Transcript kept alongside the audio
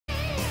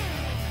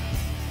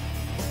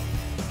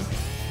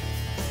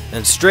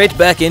And straight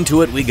back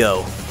into it we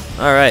go.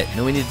 Alright,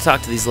 now we need to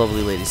talk to these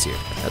lovely ladies here.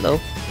 Hello?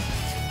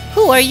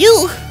 Who are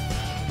you?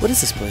 What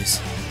is this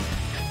place?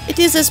 It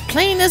is as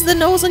plain as the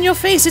nose on your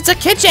face. It's a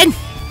kitchen.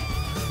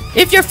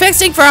 If you're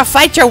fixing for a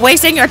fight, you're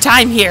wasting your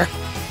time here.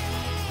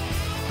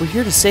 We're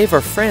here to save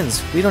our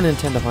friends. We don't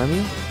intend to harm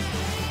you.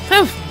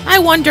 I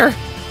wonder.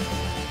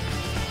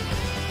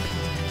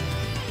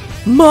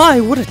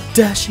 My, what a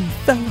dashing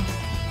fellow.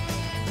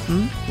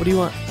 What do you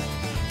want?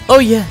 Oh,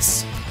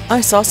 yes.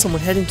 I saw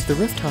someone heading to the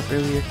rooftop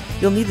earlier.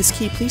 You'll need this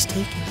key. Please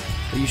take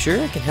it. Are you sure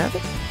I can have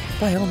it?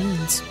 By all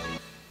means.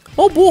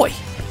 Oh, boy.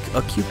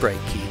 A Q-Bright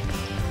key.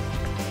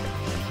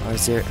 Are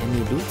there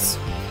any loots?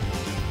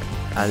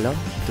 Hello?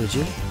 Did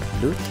you?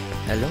 Loot?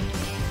 Hello?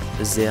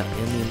 Is there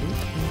any loot?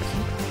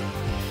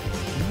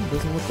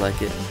 Doesn't look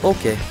like it.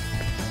 Okay.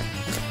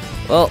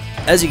 Well,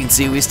 as you can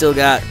see, we still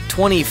got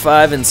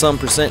 25 and some %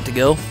 to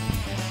go.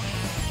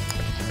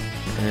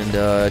 And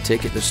I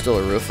take it there's still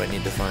a roof I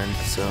need to find,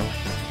 so.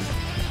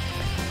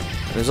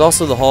 There's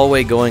also the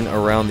hallway going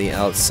around the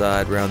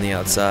outside,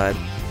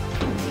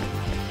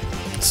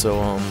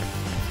 So,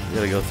 we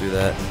gotta go through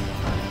that.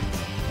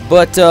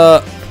 But,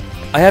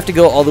 I have to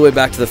go all the way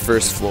back to the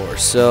first floor,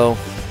 so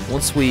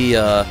once we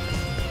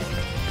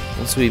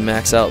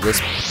max out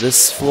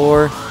this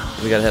floor,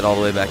 we gotta head all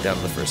the way back down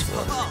to the first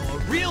floor. A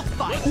real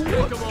fight.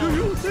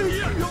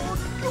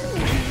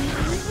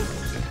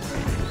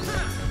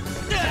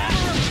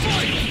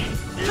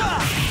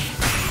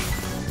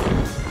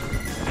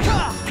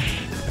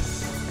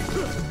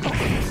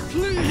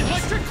 Please,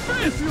 electric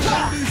fist. You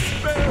want me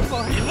spare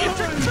for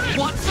electric fist.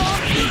 Want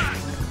some?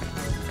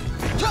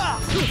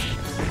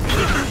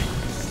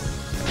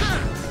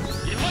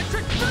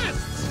 Electric fist.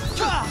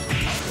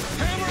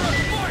 Hammer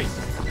and fight.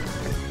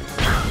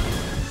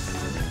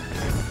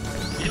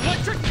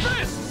 Electric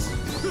fists!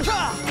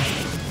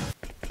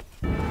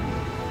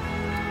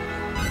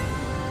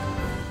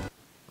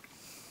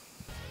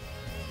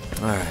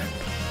 Alright.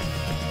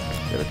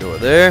 Got a door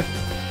there.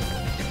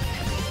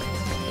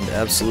 And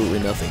absolutely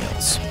nothing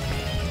else.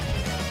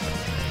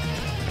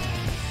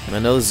 And I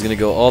know this is going to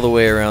go all the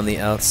way around the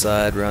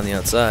outside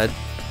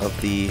of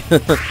the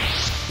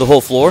the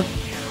whole floor,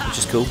 which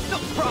is cool. No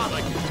problem.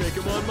 I can take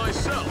him on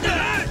myself.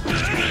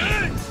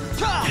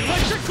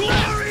 Electric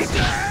glory,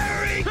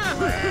 Derry!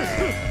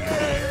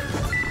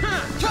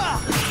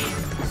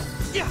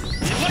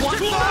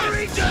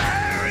 Glory,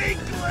 Derry!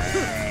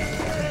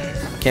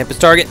 Campus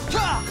target.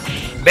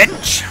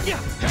 Bitch!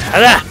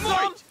 Hala!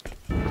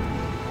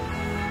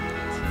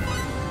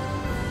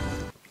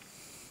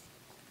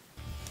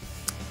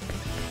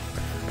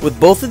 With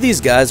both of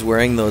these guys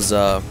wearing those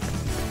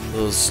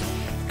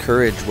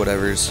courage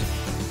whatevers,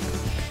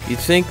 you'd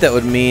think that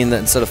would mean that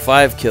instead of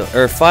 5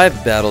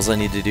 battles I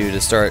need to do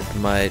to start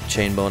my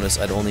chain bonus,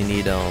 I'd only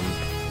need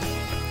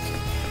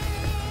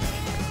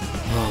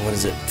what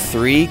is it?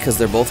 3, because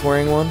they're both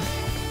wearing one.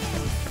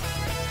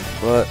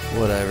 But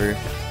whatever.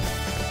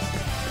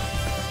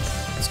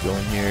 Let's go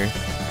in here.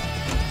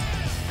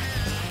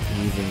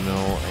 Even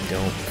though I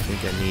don't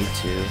think I need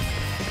to.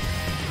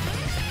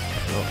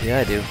 Oh yeah,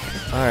 I do.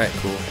 Alright,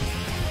 cool.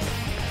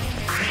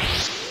 I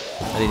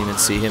didn't even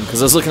see him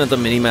because I was looking at the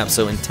minimap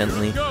so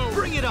intently.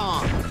 Bring it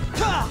on!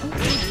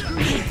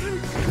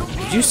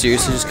 Did you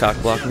seriously just cock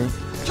block me?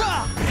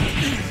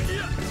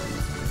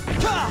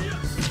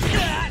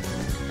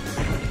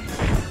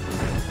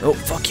 Oh,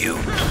 fuck you.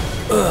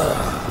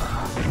 Ugh.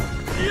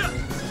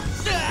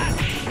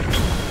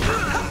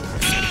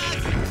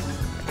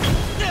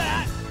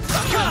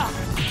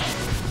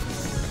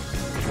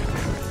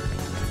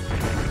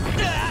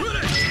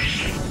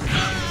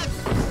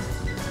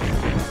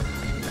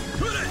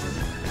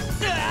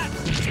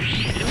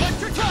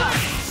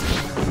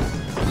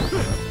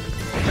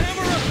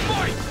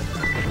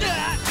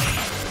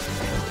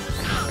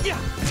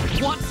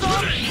 Want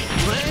some?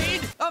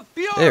 Blade of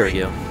Fury! There we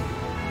go.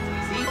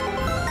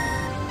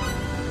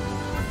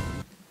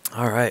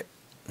 Alright.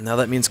 Now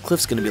that means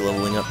Cliff's gonna be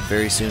leveling up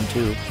very soon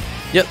too.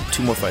 Yep,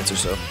 2 more fights or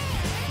so.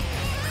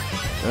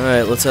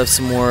 Alright, let's have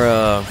some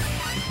more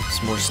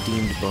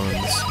steamed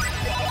buns.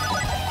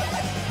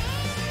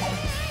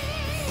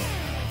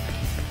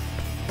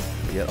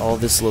 We got all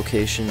this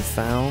location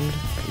found.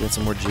 We got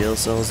some more jail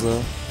cells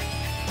though.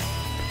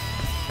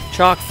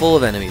 Chock full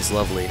of enemies,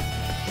 lovely.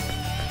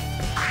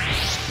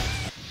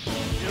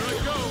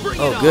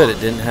 Oh good, it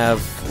didn't have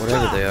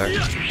whatever they are.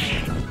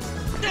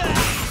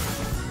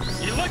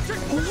 Electric,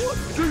 what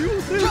do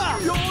you think you're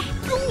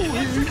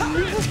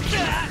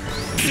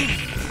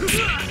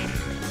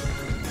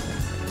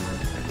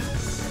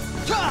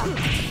Oh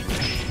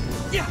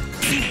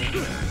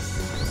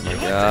my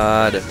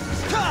god.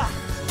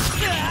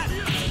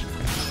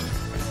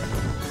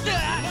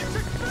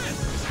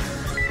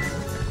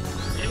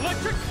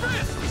 Electric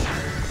fist!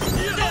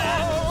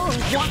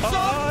 Want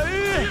some?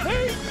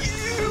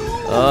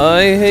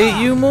 I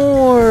hate you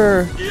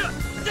more.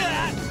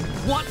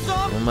 Want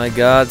some? Oh my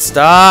god,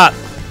 stop!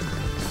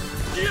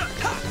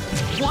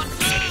 Want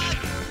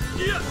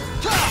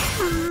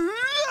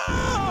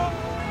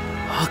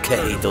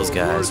Okay, those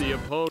guys.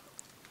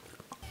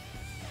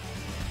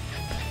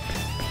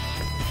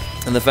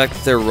 And the fact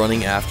that they're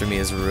running after me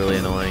is really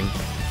annoying.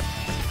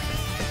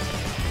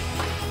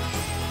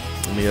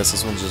 Let me guess,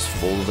 this one's just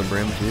full to the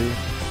brim too.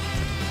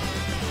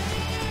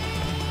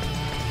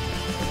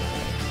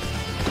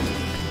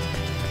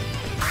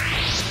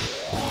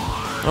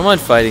 I don't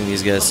mind fighting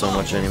these guys so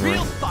much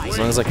anymore, as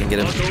long as I can get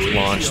him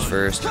launched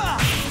first.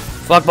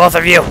 Fuck both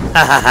of you! Ha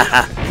ha ha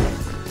ha!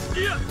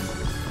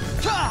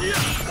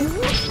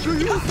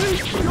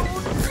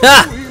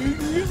 Ha!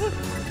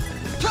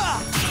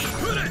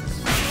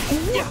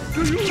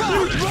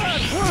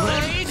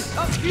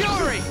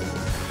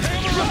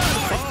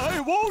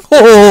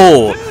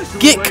 Oh!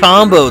 Get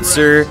comboed,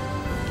 sir!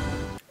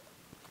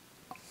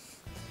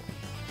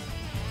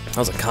 That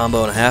was a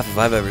combo and a half if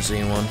I've ever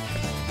seen one.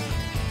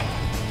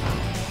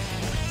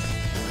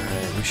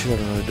 Alright, we should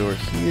have another door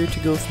here to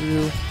go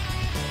through.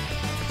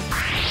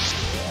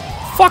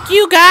 Fuck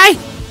you, guy!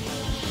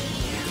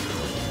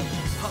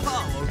 A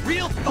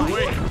real fight.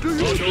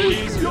 Electric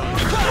fist.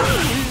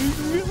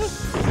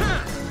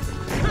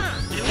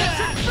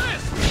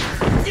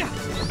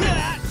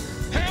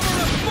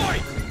 Hammer of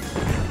fight.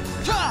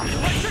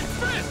 Electric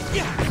fist.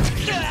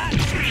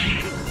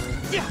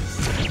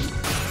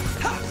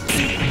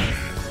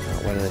 Oh,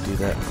 why did I do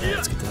that?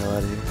 Let's get the hell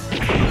out of here.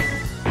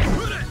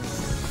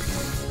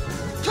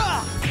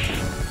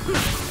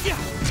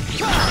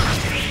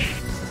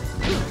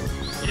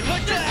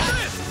 Electric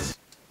fists.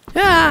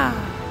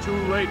 Ah! Too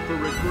late for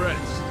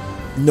regrets.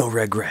 No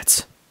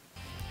regrets.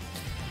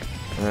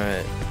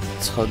 Alright,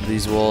 let's hug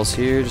these walls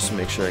here just to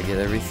make sure I get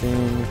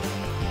everything.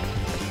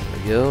 There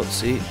we go,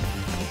 see?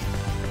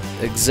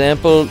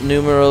 Example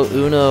numero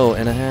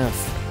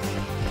 1.5.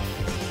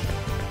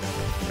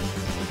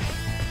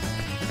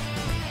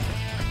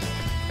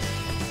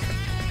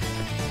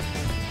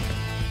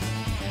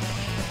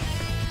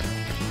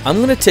 I'm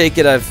gonna take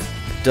it I've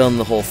done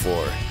the whole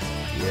floor.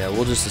 Yeah,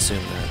 we'll just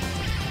assume that.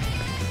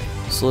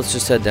 So let's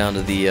just head down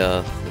to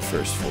the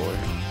first floor.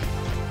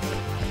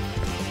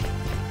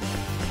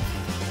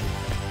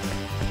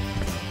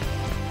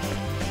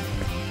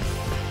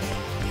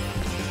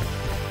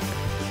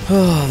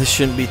 Oh, this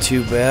shouldn't be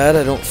too bad,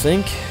 I don't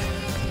think.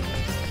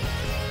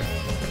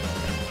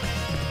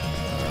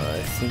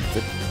 I think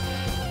the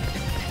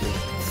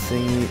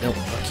thingy... No,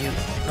 fuck you.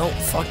 No,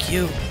 fuck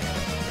you.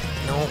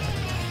 No.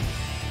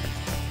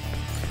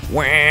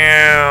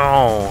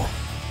 Wow.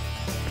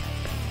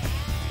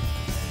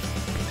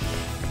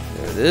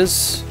 There it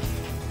is.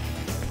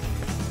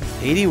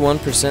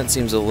 81%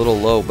 seems a little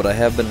low, but I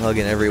have been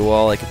hugging every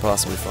wall I could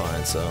possibly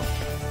find, so...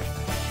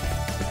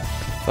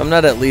 If I'm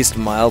not at least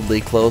mildly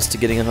close to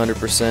getting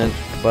 100%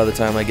 by the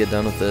time I get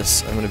done with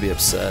this, I'm going to be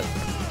upset.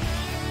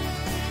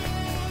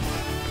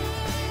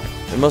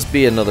 There must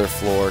be another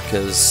floor,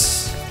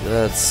 because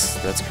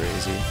that's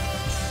crazy. Alright,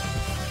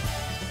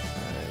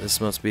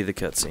 this must be the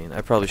cutscene. I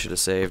probably should have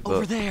saved, but...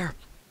 Over there!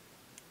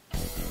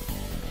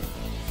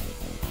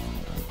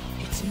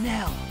 It's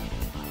Nell!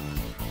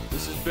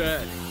 This is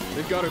bad.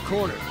 They've got her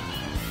cornered.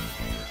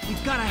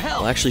 We've gotta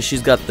help! Well, actually,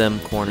 she's got them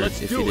cornered,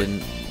 Let's if do you it.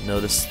 didn't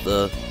notice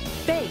the...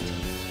 Fate!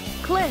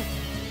 Cliff!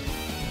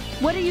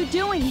 What are you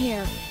doing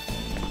here?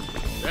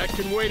 That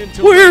can wait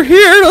until... We're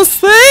here to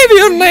save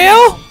you,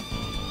 Nell!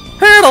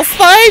 Here to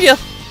save you!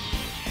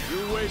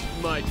 You waste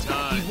my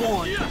time. Be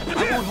warned, I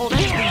won't hold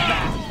anything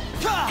back!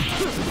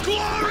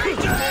 Glory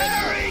to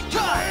Harry!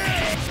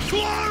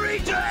 Glory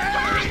to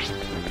Harry!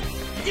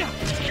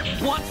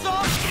 Want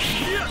some?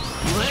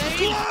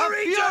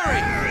 Glory to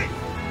Harry!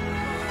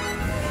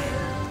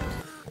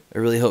 I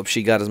really hope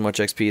she got as much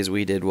XP as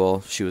we did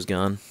while she was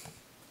gone.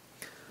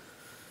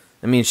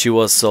 I mean, she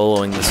was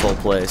soloing this whole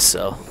place,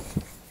 so...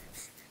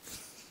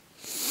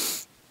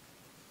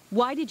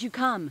 Why did you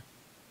come?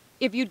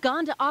 If you'd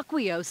gone to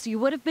Aquios, you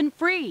would have been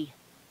free.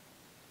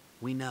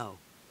 We know.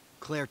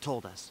 Claire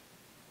told us.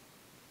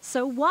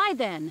 So why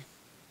then?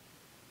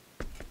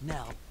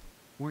 Nell,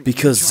 weren't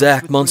Because you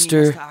charged with bringing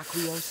Zachmunzter us to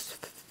Aquios?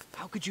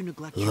 How could you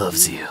neglect your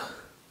loves duty? you.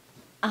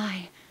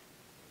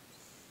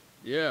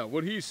 Yeah,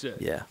 what he said.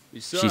 Yeah,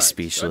 Besides, she's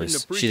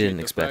speechless. She didn't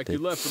expect You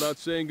it. left without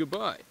saying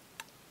goodbye.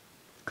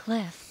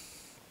 Cliff.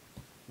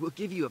 We'll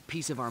give you a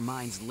piece of our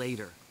minds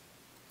later.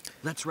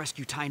 Let's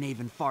rescue Tynaeve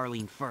and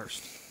Farlene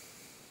first.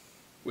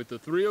 With the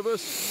three of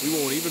us, we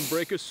won't even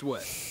break a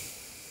sweat.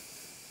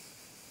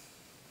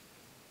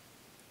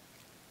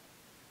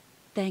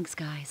 Thanks,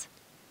 guys.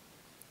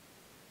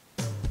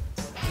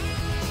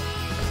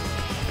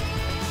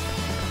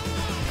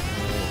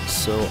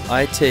 So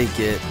I take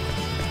it...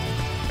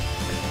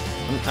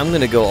 I'm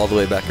gonna go all the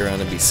way back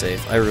around and be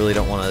safe. I really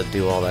don't want to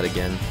do all that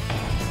again.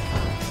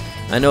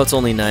 I know it's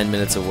only 9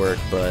 minutes of work,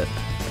 but...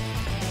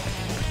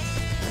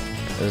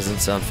 it doesn't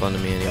sound fun to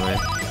me anyway.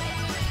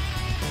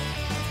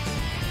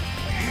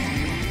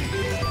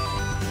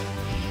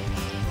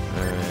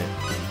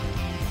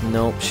 Alright.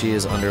 Nope, she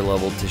is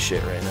underleveled to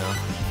shit right now.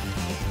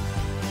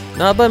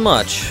 Not by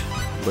much,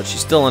 but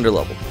she's still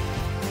underleveled.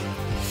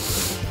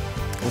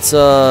 Let's,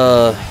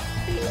 oh,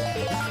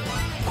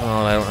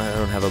 I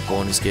don't have a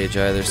bonus gauge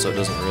either, so it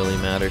doesn't really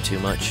matter too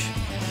much.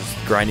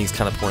 Grinding's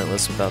kind of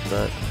pointless without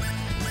that.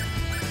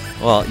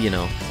 Well, you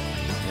know,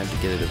 you have to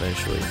get it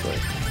eventually, but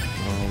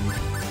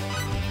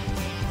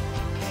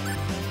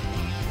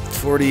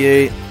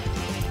 48,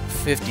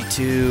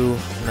 52,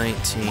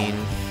 19.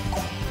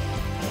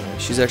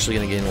 She's actually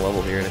gonna gain a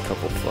level here in a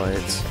couple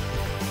fights.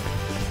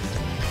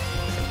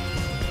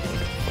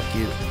 Fuck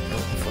you. Oh,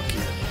 fuck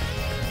you.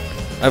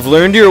 I've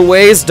learned your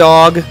ways,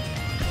 dog.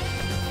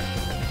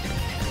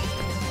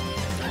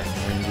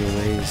 I've learned your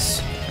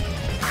ways.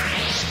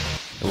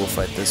 I will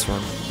fight this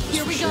one.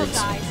 Here we go,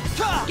 guys.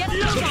 Get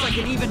Looks like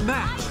an even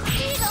match.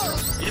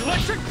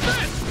 Electric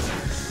fist!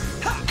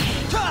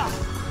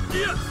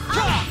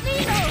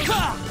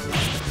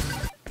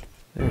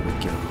 There we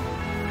go.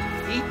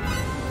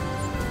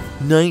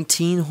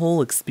 19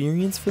 whole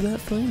experience for that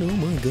fight? Oh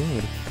my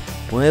god.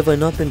 Why have I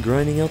not been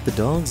grinding out the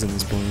dogs in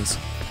this place?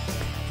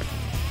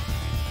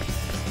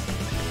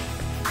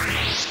 I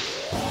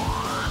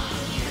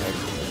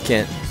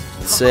can't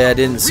say I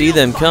didn't see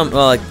them come.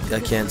 Well, I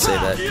can't say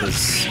that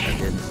because I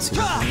didn't see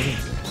them coming.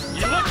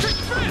 Electric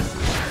fist!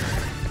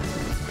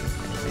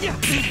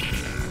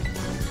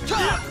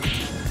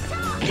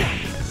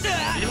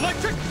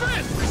 Electric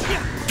fist!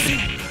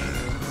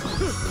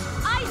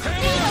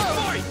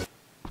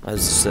 I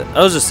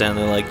was just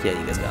standing there like, yeah,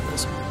 you guys got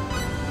this.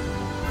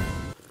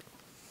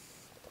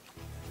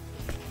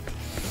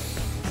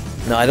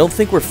 No, I don't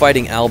think we're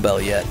fighting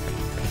Albel yet.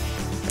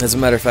 As a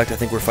matter of fact, I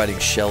think we're fighting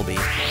Shelby,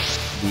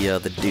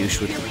 the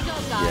douche with the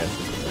yeah.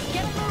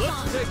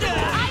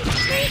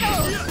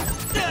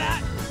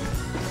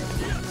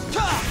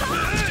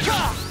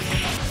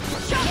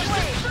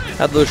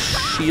 How'd those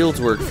shields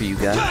work for you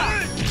guys?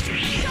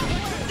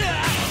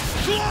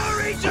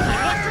 Glory to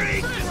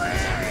Harry!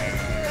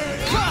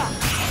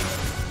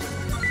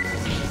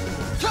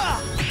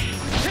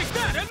 Take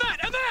that, and that,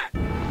 and that!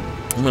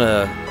 I'm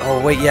gonna...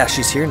 Oh, wait, yeah,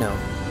 she's here now.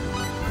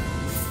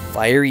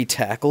 Fiery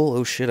tackle?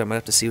 Oh shit, I might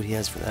have to see what he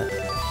has for that.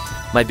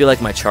 Might be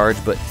like my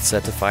charge, but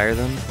set to fire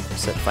them.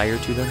 Set fire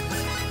to them.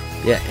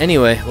 Yeah,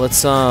 anyway,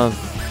 let's, Oh,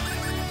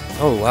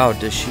 wow,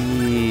 does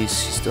she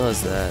still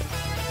has that.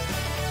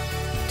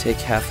 Take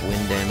half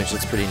wind damage,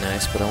 that's pretty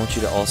nice, but I want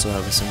you to also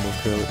have a symbol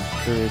of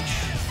courage.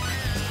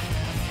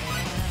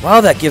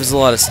 Wow, that gives a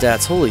lot of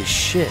stats. Holy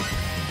shit.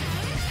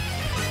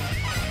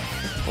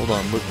 Hold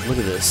on, look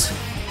at this.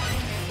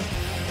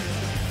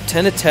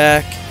 10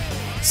 attack,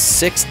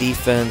 6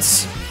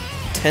 defense,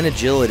 10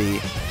 agility,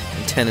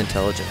 and 10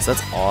 intelligence.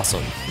 That's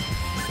awesome.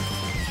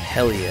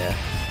 Hell yeah.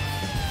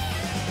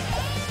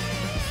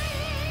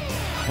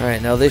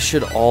 Alright, now they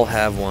should all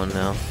have one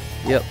now.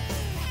 Yep.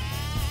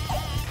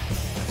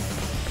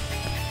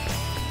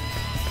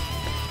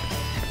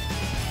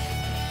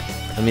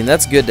 I mean,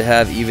 that's good to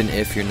have even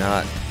if you're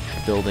not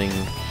building,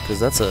 because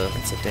that's a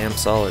damn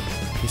solid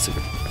piece of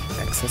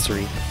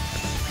accessory.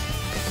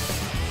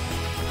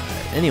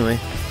 Alright, anyway.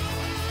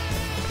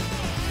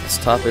 Let's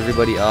top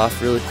everybody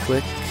off really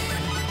quick.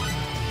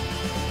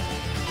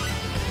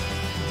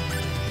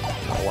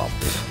 Oh wow,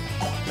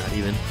 not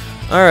even.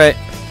 Alright.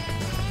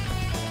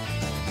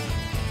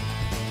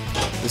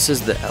 This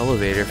is the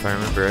elevator if I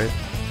remember right.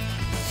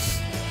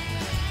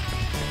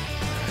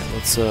 Alright,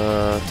 let's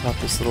top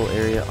this little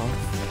area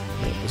off.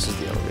 Nope, this is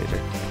the elevator.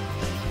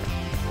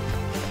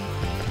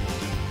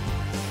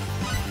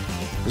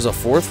 There's a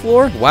 4th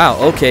floor? Wow,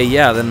 okay,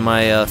 yeah, then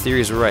my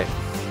theories were right.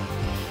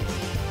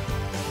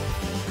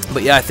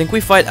 But yeah, I think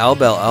we fight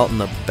Albel out in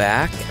the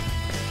back.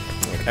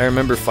 Like, I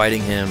remember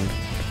fighting him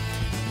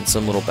in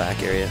some little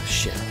back area.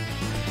 Shit.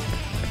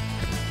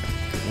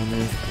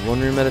 One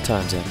room at a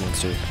time,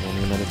 Zachmunzter. One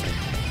room at a time.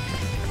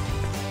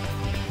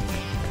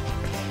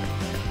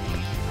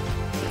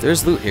 If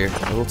there's loot here,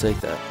 I will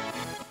take that.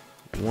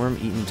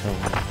 Worm-eaten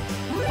tome.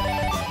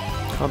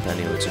 Compound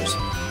elixirs.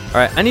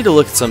 Alright, I need to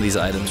look at some of these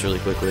items really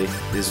quickly.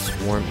 These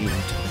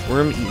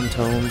worm-eaten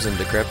tomes and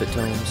decrepit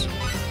tomes.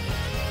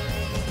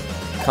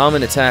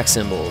 Common attack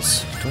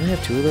symbols. Don't I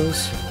have 2 of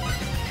those?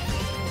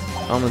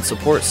 Common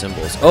support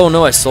symbols. Oh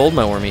no, I sold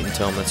my worm-eaten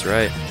tome, that's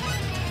right.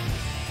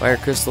 Fire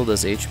crystal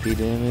does HP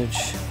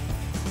damage.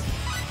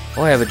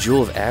 Oh, I have a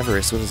jewel of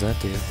avarice. What does that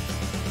do?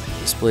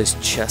 Displays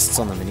chests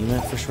on the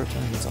minimap for a short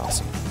time. That's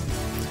awesome.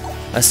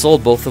 I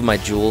sold both of my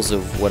jewels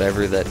of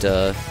whatever that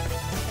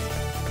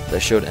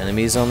that showed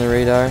enemies on the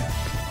radar.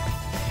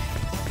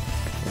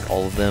 Like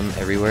all of them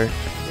everywhere.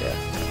 Yeah.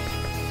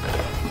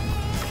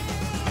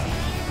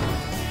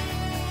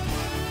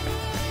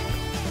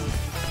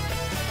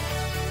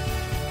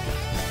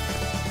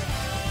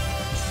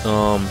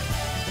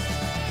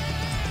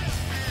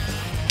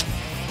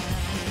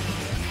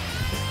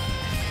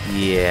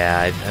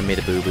 Yeah, I made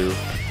a boo-boo.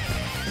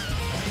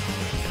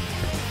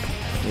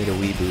 Made a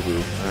wee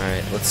boo-boo.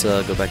 Alright, let's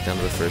go back down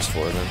to the 1st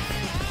floor then.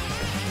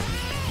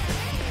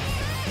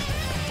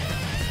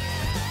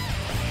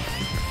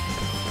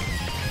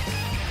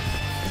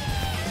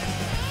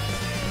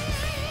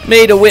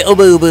 Made a whittle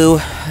boo-boo.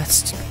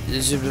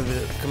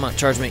 Come on,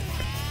 charge me.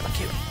 Fuck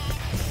you.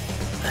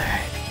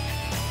 Alright.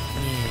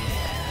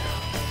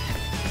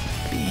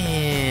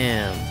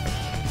 Yeah.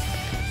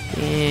 Bam.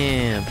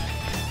 Bam.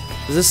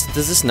 Does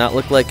this not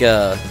look like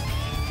a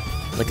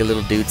Like a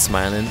little dude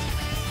smiling.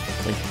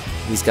 Like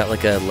he's got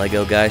like a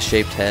Lego guy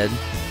shaped head.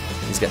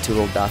 He's got 2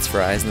 little dots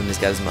for eyes, and then he's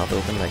got his mouth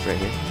open like right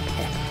here.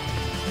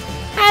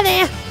 Hi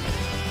there.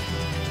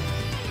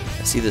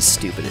 I see this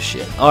stupid as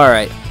shit. All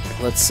right,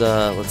 let's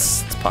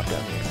pop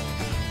down here.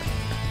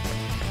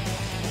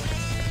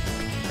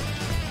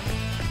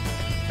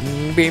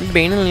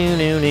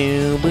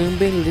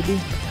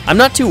 I'm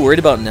not too worried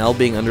about Nell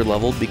being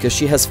underleveled because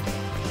she has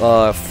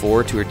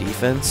 4 to her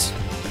defense,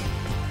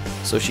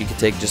 so she could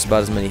take just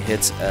about as many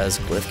hits as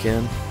Glyph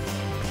can.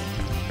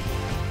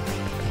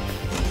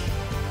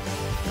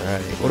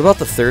 Alright, what about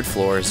the 3rd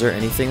floor? Is there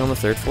anything on the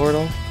 3rd floor at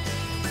all?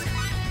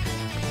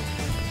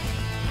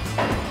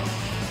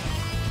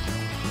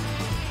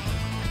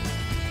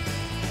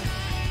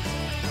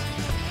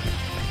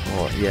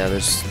 Oh, yeah,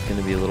 there's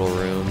gonna be a little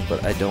room,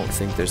 but I don't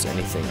think there's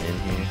anything in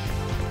here.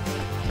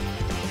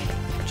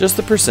 Just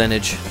the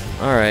percentage.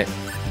 Alright.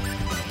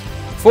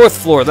 4th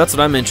floor, that's what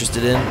I'm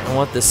interested in. I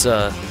want this,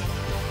 I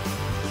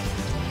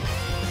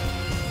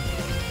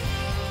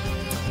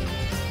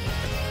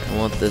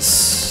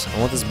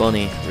want this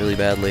bunny really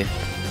badly.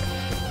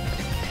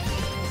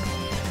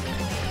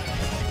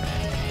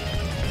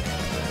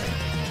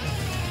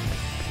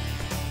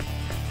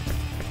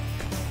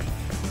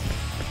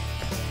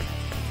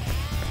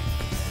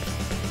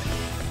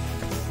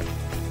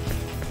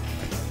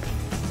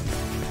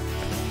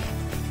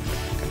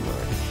 Come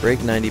on. Break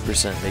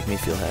 90%, make me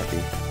feel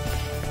happy.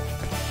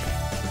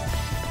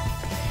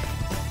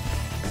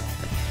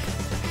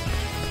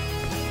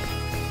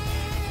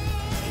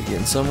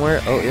 Getting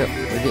somewhere? Oh, yep,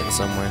 we're getting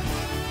somewhere.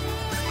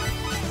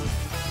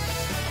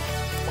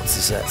 What's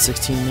this at?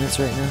 16 minutes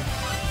right now?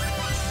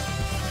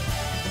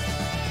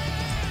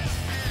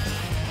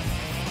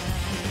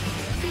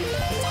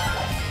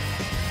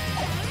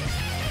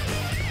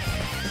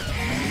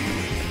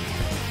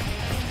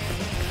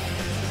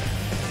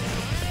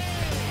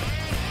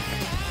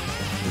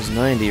 There's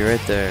 90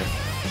 right there.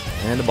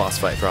 And a boss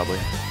fight, probably.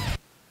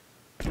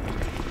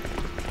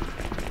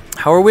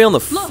 How are we on the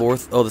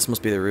 4th? Oh, this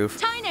must be the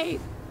roof.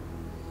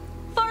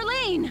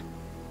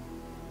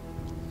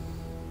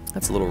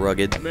 That's a little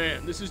rugged.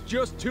 Man, this is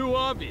just too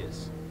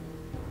obvious.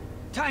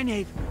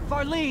 Tyneave,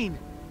 Farlene,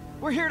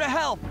 we're here to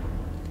help.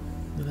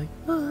 They're like,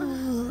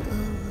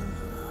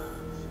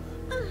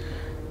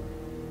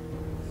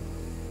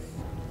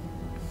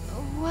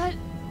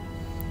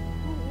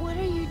 What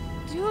are you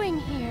doing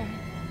here?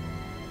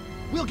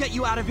 We'll get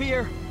you out of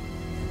here.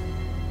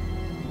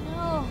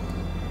 No.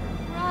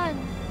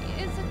 Run.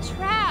 It's a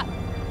trap.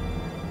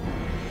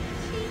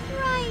 She's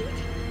right.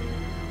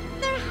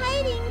 They're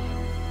hiding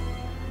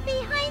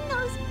behind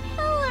those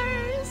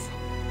pillars.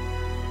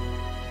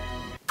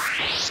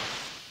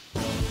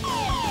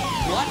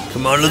 What?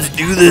 come on, let's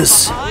do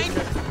this. Behind?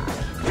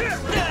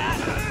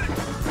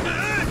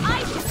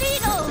 Ice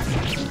beetles.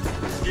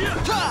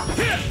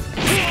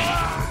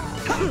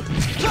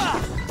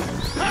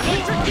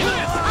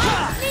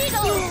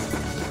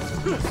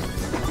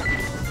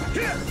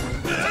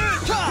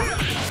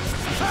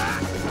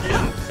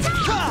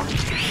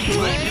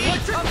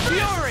 Electric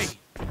fury!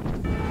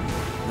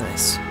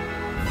 Nice.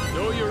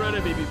 Know your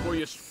enemy before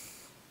you.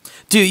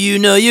 Do you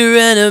know your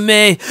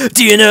enemy?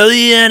 Do you know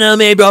the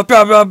enemy? Blah,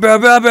 blah, blah, blah,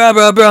 blah, blah,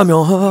 blah, blah.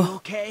 No.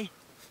 Okay?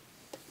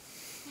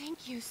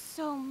 Thank you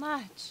so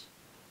much.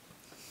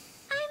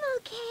 I'm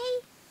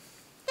okay.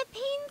 The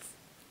pain's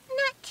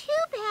not too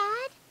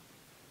bad.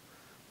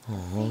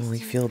 Oh, we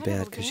feel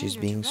bad because she's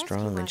being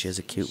strong and she has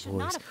a cute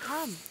voice.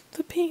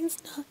 The pain's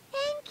not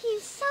Thank you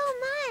so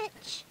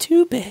much.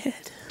 too bad.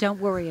 Don't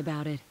worry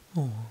about it.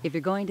 Oh. If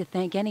you're going to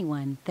thank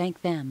anyone,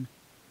 thank them.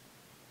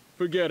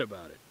 Forget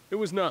about it. It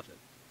was nothing.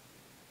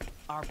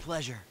 Our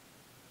pleasure.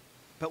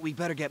 But we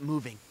better get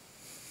moving.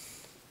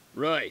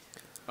 Right.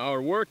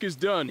 Our work is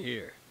done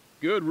here.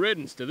 Good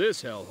riddance to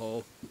this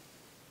hellhole.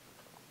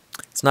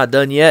 It's not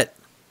done yet.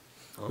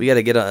 We got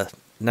to get a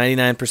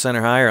 99%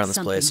 or higher on this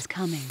Something's place.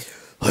 coming.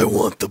 I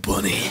want the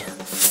bunny. I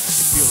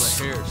feel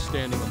the hair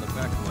standing on the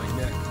back of my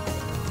neck.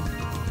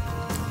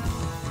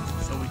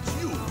 So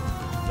it's you,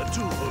 the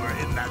two who are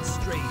in that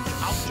strange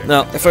object.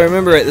 Now, if I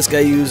remember right, this guy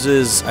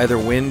uses either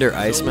wind or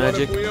ice So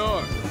magic. What if we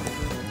are?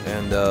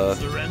 And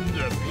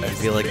Surrender, I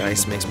feel like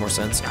ice makes more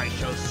sense. I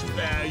shall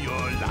spare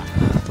your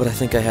life. But I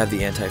think I have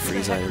the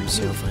anti-freeze items,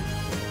 so fine.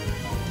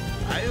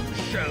 I am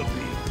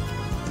Shelby,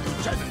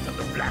 Lieutenant of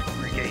the Black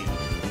Brigade.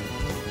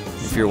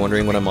 If you're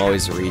wondering what I'm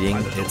always reading,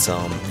 it's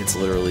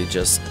literally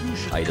just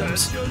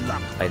items. Curse your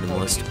luck Item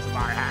falling list. into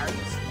my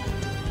hands.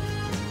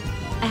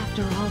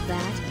 After all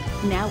that,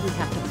 now we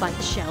have to fight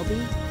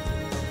Shelby?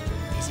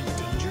 Is he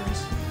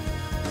dangerous?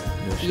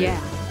 No shit.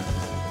 Yeah.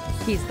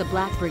 He's the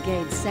Black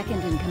Brigade's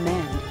second in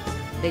command.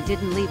 They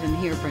didn't leave him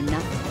here for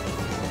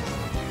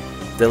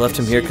nothing. They left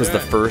him here See because the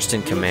that. first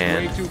in He looks way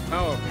command too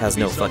powerful to has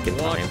be no some fucking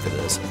time watchman. for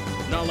this.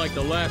 Not like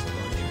the last bunch.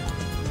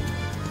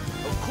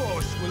 Of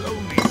course, we'll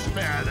only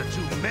spare the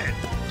two men.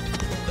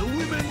 The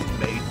women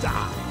may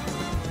die.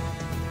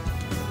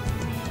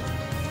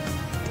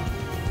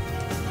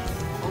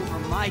 Over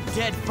my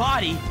dead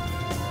body?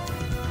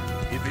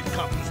 If it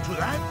comes to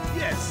that,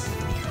 yes.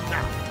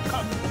 Now,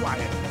 come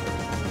quiet.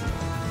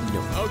 No.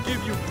 I'll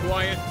give you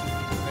quiet.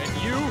 And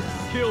you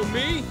kill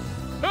me?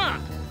 Ha!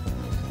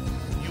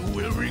 You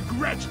will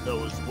regret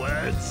those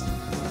words.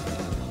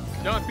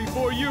 Not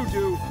before you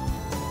do.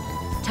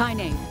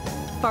 Tyne,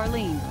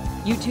 Farlene,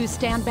 you two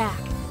stand back.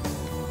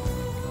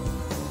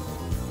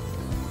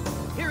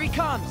 Here he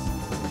comes!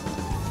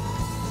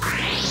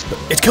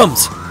 It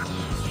comes!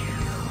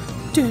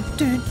 Here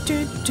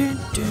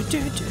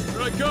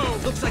I go.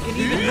 Looks like an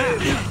even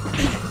match.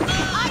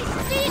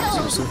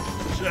 Seriously?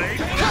 Say,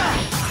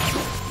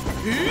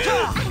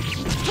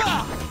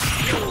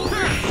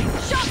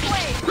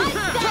 Shockwave!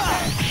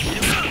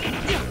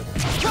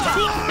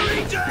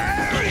 glory to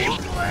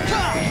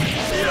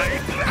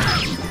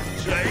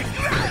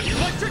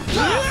Electric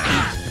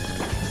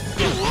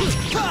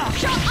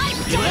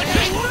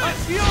A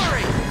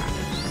fury!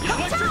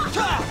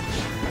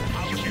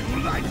 How you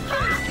like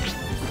this?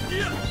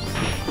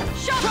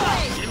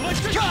 Shockwave!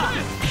 Electric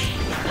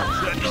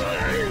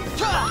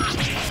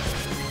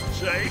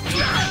Say,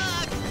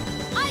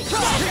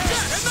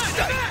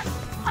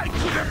 I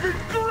could have been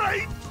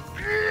great.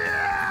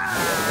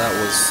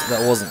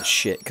 That wasn't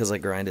shit because I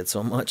grinded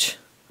so much.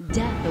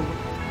 Death away.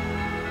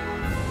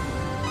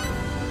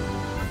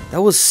 That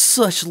was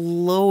such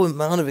low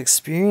amount of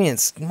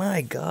experience.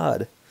 My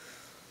god.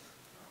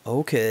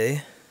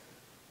 Okay.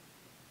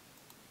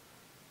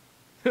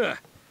 Huh.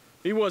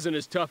 He wasn't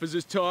as tough as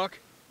his talk.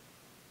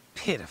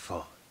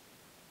 Pitiful.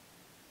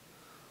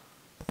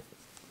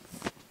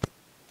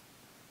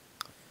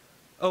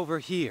 Over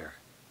here.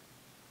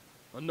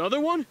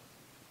 Another one?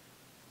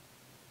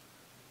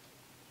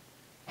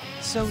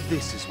 So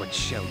this is what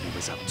Shelby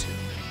was up to.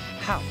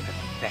 How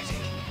pathetic.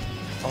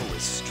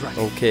 Always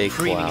strutting, Okay,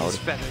 preening Cloud. his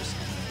feathers,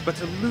 but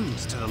to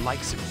lose to the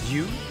likes of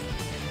you?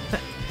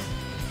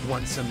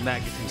 Once a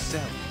maggot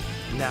himself,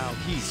 now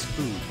he's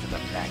food for the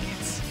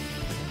maggots.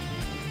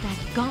 That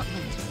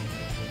gauntlet.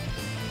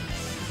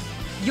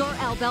 You're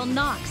Albel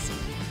Nox.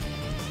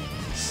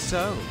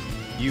 So,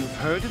 you've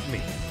heard of me?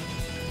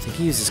 I think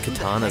he uses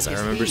katanas. I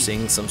remember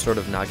seeing some sort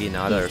of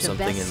naginata or He's the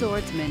something best in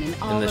swordsman in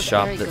all the of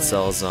shop that Aragorn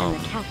sells, and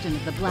the captain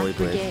of the Black Holy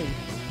Blade. Brigade.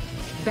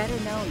 Better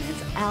known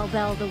as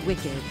Albel the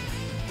Wicked.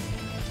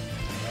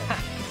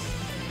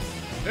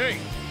 Hey,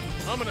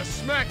 I'm gonna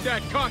smack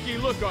that cocky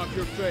look off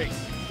your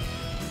face.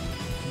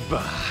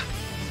 Bah!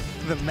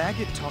 The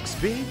maggot talks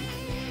big.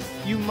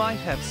 You might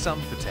have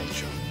some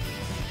potential,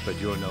 but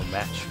you're no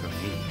match for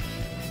me.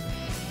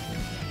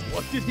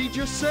 What did he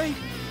just say?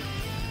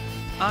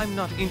 I'm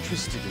not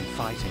interested in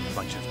fighting a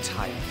bunch of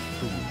tired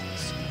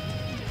fools.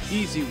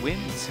 Easy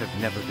wins have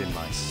never been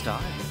my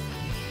style.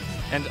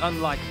 And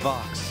unlike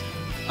Vox,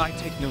 I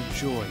take no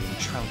joy in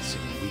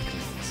trouncing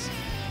weaklings.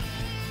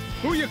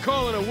 Who you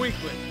calling a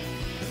weakling?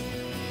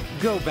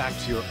 Go back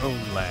to your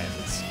own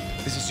lands.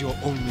 This is your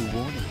only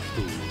warning,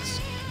 fools.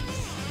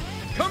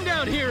 Come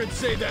down here and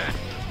say that.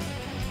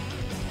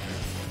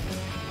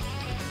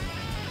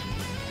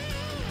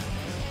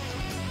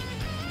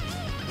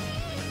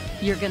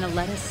 You're gonna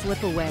let us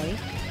slip away?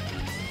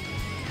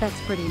 That's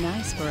pretty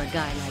nice for a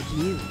guy like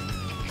you.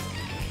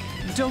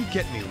 Don't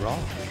get me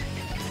wrong.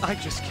 I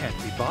just can't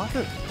be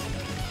bothered.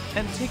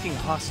 And taking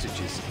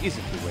hostages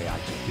isn't the way I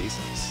do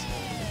business.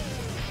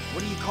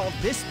 What do you call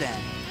this then?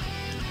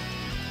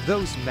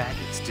 Those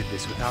maggots did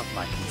this without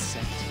my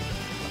consent.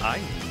 I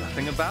knew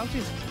nothing about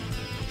it.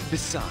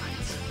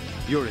 Besides,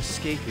 your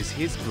escape is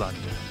his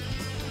blunder.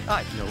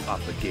 I've no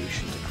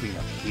obligation to clean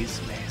up his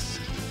mess.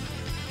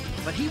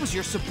 But he was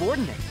your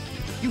subordinate.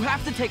 You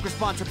have to take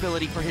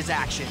responsibility for his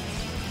actions.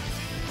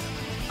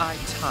 I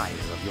tire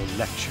of your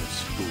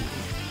lectures,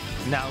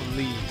 fool. Now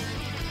leave,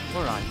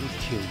 or I will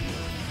kill you.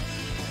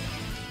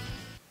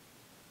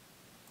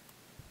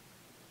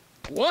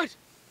 What?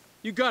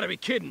 You gotta be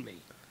kidding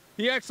me.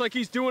 He acts like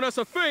he's doing us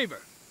a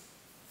favor.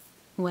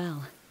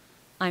 Well,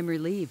 I'm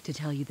relieved to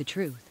tell you the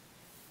truth.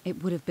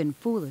 It would have been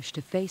foolish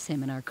to face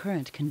him in our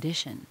current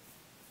condition.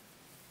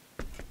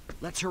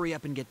 Let's hurry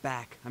up and get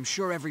back. I'm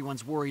sure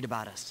everyone's worried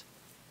about us.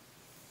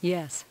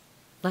 Yes,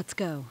 let's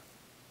go.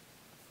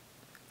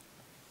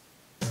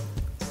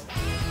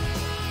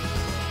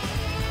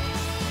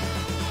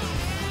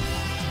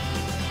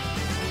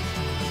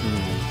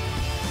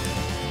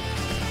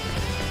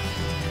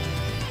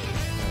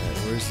 Alright,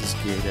 where's this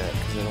gate at?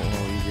 Because I don't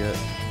know yet.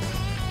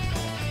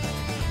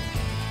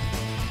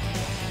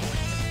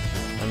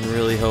 I'm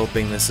really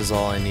hoping this is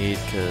all I need,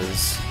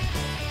 because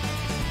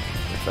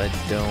if I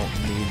don't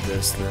need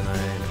this, then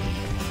I'm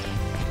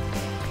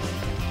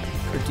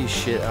pretty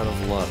shit out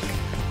of luck.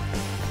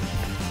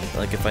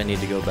 Like if I need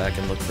to go back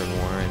and look for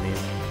more, I mean.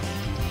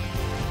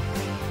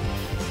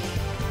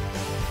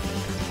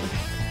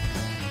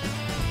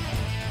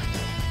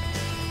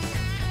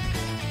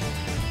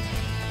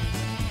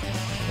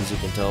 As you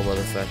can tell by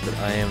the fact that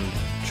I am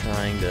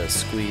trying to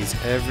squeeze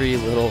every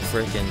little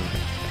frickin'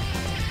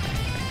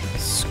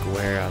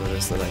 square out of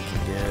this that I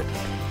can get.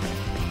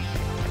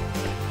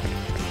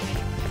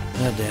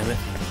 God damn it.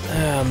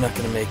 I'm not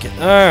gonna make it.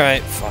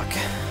 Alright, fuck.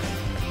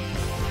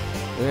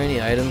 Are there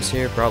any items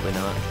here? Probably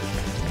not.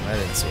 I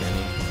didn't see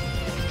any.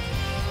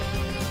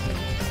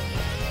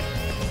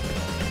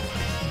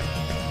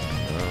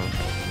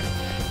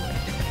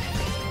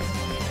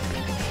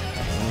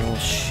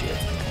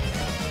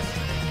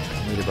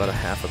 about a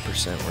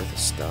 0.5% worth of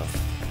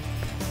stuff.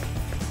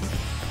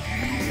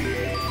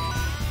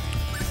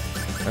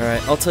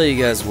 Alright, I'll tell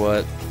you guys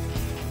what.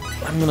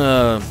 I'm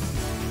gonna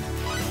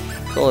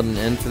call it an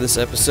end for this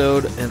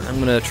episode, and I'm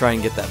gonna try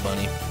and get that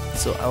bunny.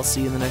 So I'll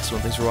see you in the next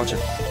one. Thanks for watching.